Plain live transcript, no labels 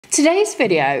Today's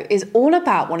video is all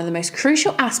about one of the most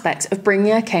crucial aspects of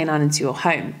bringing a canine into your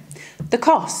home, the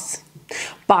costs.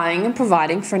 Buying and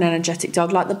providing for an energetic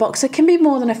dog like the BOXER can be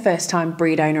more than a first-time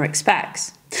breed owner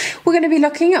expects. We're going to be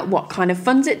looking at what kind of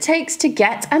funds it takes to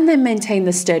get and then maintain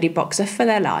the sturdy BOXER for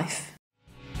their life.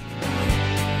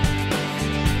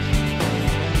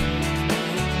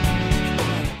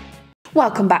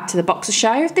 Welcome back to the BOXER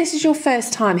Show. If this is your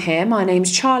first time here, my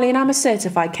name's Charlie and I'm a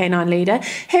certified canine leader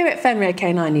here at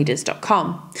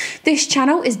FenrirCanineLeaders.com. This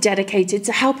channel is dedicated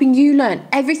to helping you learn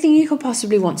everything you could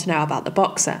possibly want to know about the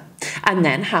BOXER, and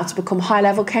then how to become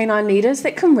high-level canine leaders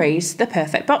that can raise the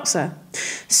perfect BOXER.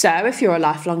 So if you're a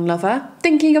lifelong lover,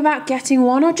 thinking about getting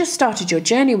one, or just started your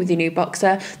journey with your new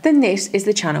BOXER, then this is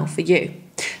the channel for you.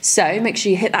 So make sure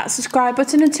you hit that subscribe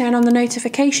button and turn on the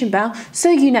notification bell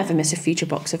so you never miss a future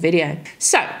BOXER video.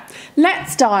 So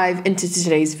let's dive into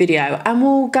today's video and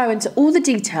we'll go into all the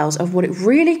details of what it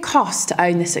really costs to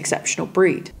own this exceptional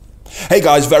breed. Hey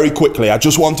guys, very quickly, I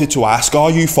just wanted to ask,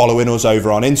 are you following us over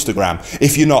on Instagram?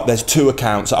 If you're not, there's two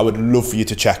accounts I would love for you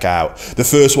to check out. The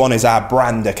first one is our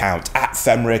brand account, at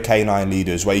Fenrir Canine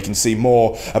Leaders, where you can see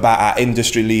more about our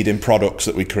industry-leading products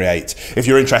that we create. If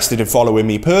you're interested in following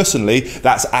me personally,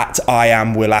 that's at I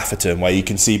am Will Atherton, where you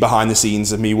can see behind the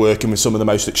scenes of me working with some of the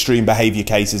most extreme behaviour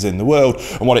cases in the world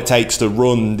and what it takes to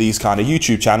run these kind of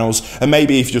YouTube channels. And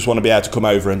maybe if you just want to be able to come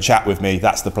over and chat with me,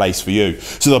 that's the place for you.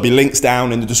 So there'll be links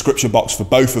down in the description box for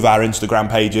both of our Instagram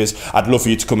pages. I'd love for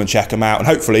you to come and check them out and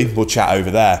hopefully we'll chat over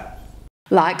there.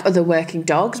 Like other working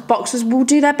dogs, BOXERs will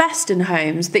do their best in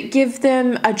homes that give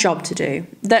them a job to do,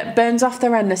 that burns off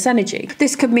their endless energy.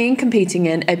 This could mean competing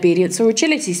in obedience or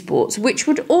agility sports, which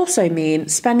would also mean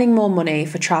spending more money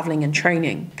for travelling and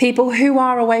training. People who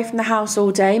are away from the house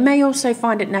all day may also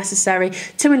find it necessary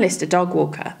to enlist a dog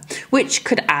walker, which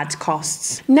could add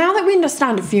costs. Now that we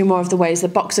understand a few more of the ways the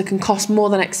BOXER can cost more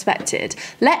than expected,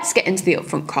 let's get into the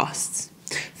upfront costs.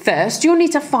 First, you'll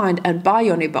need to find and buy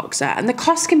your new BOXER, and the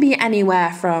cost can be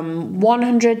anywhere from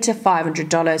 $100 to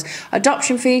 $500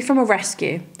 adoption fee from a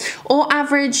rescue, or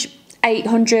average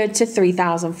 $800 to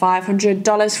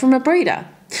 $3,500 from a breeder.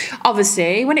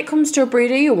 Obviously, when it comes to a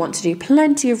breeder, you'll want to do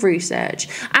plenty of research,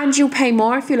 and you'll pay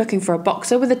more if you're looking for a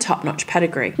BOXER with a top-notch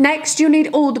pedigree. Next, you'll need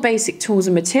all the basic tools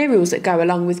and materials that go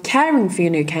along with caring for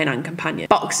your new canine companion.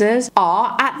 BOXERs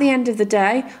are, at the end of the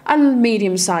day, a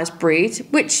medium-sized breed,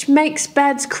 which makes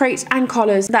beds, crates and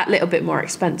collars that little bit more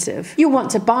expensive. You'll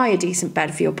want to buy a decent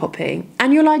bed for your puppy,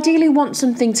 and you'll ideally want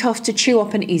something tough to chew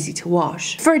up and easy to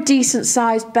wash. For a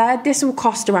decent-sized bed, this will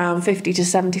cost around $50 to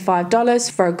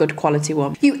 $75 for a good quality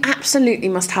one. You absolutely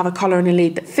must have a collar and a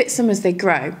lead that fits them as they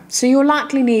grow, so you'll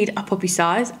likely need a puppy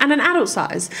size and an adult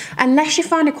size, unless you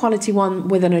find a quality one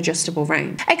with an adjustable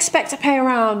range. Expect to pay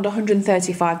around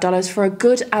 $135 for a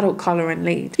good adult collar and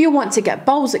lead. You'll want to get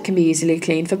bowls that can be easily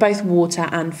cleaned for both water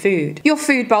and food. Your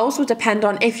food bowls will depend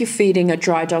on if you're feeding a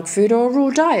dry dog food or a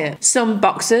raw diet. Some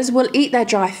BOXERs will eat their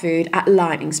dry food at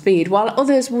lightning speed, while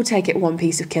others will take it one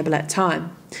piece of kibble at a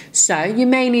time. So you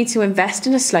may need to invest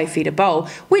in a slow feeder bowl,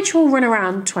 which will run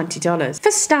around $20.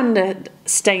 For standard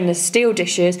stainless steel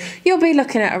dishes, you'll be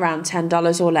looking at around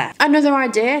 $10 or less. Another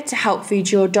idea to help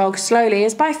feed your dog slowly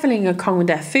is by filling a Kong with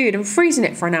their food and freezing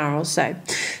it for an hour or so.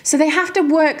 So they have to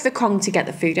work the Kong to get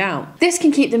the food out. This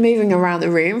can keep them moving around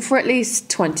the room for at least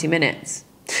 20 minutes.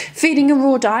 Feeding a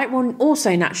raw diet will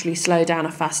also naturally slow down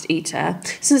a fast eater,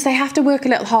 since they have to work a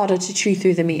little harder to chew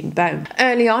through the meat and bone.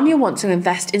 Early on, you'll want to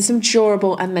invest in some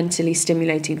durable and mentally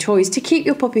stimulating toys to keep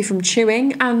your puppy from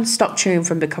chewing and stop chewing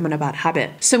from becoming a bad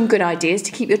habit. Some good ideas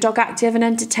to keep your dog active and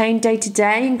entertained day to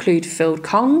day include filled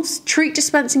Kongs, treat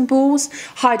dispensing balls,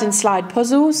 hide and slide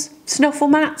puzzles, snuffle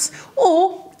mats,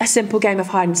 or a simple game of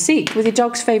hide and seek with your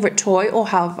dog's favourite toy or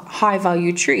have high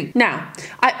value treat. Now,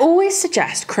 I always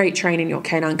suggest crate training your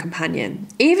canine companion,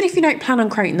 even if you don't plan on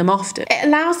crating them often. It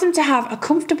allows them to have a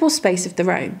comfortable space of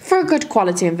their own. For a good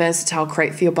quality and versatile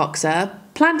crate for your BOXER,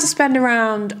 plan to spend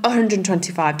around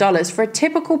 $125 for a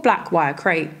typical black wire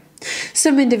crate.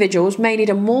 Some individuals may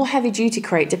need a more heavy-duty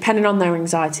crate depending on their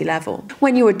anxiety level.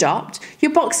 When you adopt,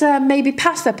 your BOXER may be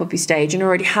past their puppy stage and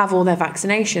already have all their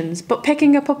vaccinations, but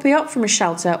picking a puppy up from a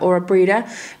shelter or a breeder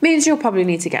means you'll probably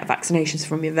need to get vaccinations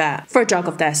from your vet. For a dog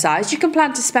of their size, you can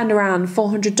plan to spend around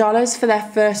 $400 for their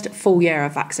first full year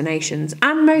of vaccinations,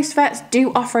 and most vets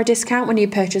do offer a discount when you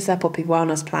purchase their puppy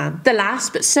wellness plan. The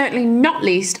last, but certainly not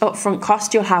least, upfront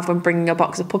cost you'll have when bringing a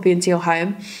BOXER puppy into your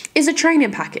home is a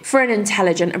training package. For an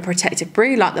intelligent and protective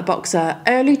breed like the BOXER,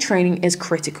 early training is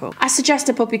critical. I suggest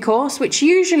a puppy course, which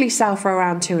usually sell for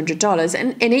around $200,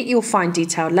 and in it you'll find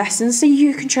detailed lessons so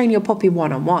you can train your puppy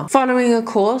one-on-one. Following a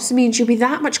course means you'll be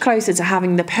that much closer to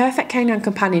having the perfect canine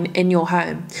companion in your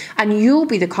home, and you'll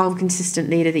be the calm, consistent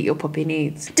leader that your puppy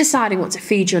needs. Deciding what to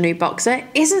feed your new BOXER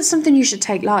isn't something you should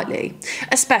take lightly,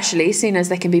 especially seeing as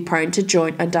they can be prone to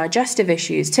joint and digestive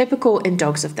issues typical in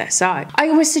dogs of their size. I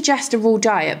always suggest a raw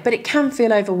diet, but it can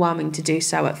feel overwhelming to do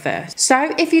so at first.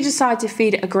 So if you decide to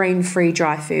feed it a grain-free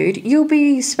dry food, you'll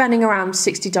be spending around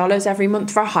 $60 every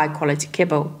month for a high-quality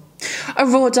kibble. A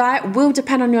raw diet will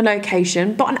depend on your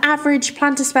location, but on average,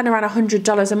 plan to spend around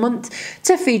 $100 a month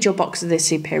to feed your BOXER this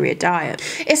superior diet.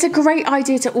 It's a great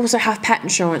idea to also have pet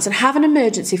insurance and have an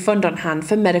emergency fund on hand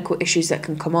for medical issues that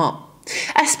can come up,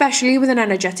 especially with an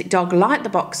energetic dog like the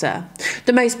BOXER.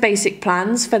 The most basic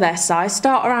plans for their size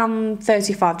start around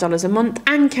 $35 a month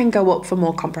and can go up for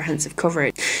more comprehensive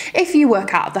coverage. If you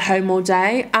work out of the home all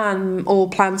day or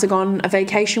plan to go on a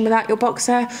vacation without your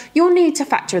BOXER, you'll need to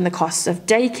factor in the costs of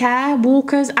daycare,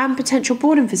 walkers and potential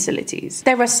boarding facilities.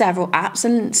 There are several apps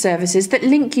and services that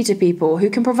link you to people who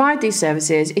can provide these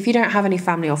services if you don't have any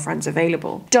family or friends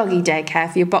available. Doggy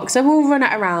daycare for your BOXER will run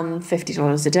at around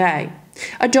 $50 a day.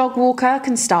 A dog walker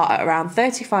can start at around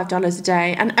 $35 a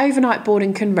day, and overnight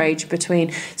boarding can range between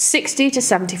 $60 to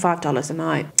 $75 a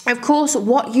night. Of course,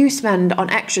 what you spend on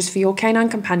extras for your canine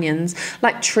companions,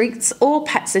 like treats or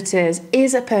pet sitters,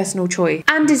 is a personal choice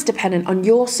and is dependent on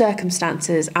your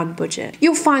circumstances and budget.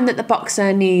 You'll find that the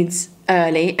BOXER needs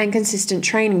early and consistent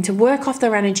training to work off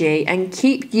their energy and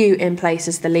keep you in place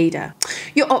as the leader.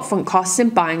 Your upfront costs in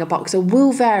buying a BOXER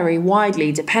will vary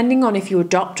widely depending on if you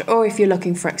adopt or if you're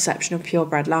looking for exceptional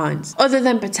purebred lines. Other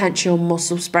than potential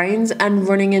muscle sprains and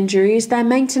running injuries, their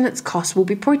maintenance costs will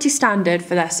be pretty standard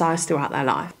for their size throughout their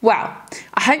life. Well,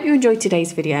 I hope you enjoyed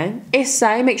today's video. If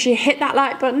so, make sure you hit that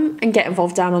like button and get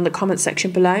involved down on the comment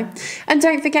section below. And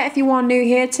don't forget, if you are new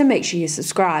here, to make sure you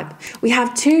subscribe. We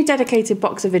have 2 dedicated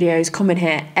BOXER videos coming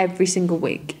here every single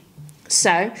week.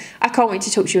 So I can't wait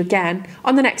to talk to you again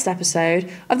on the next episode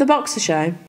of The BOXER Show.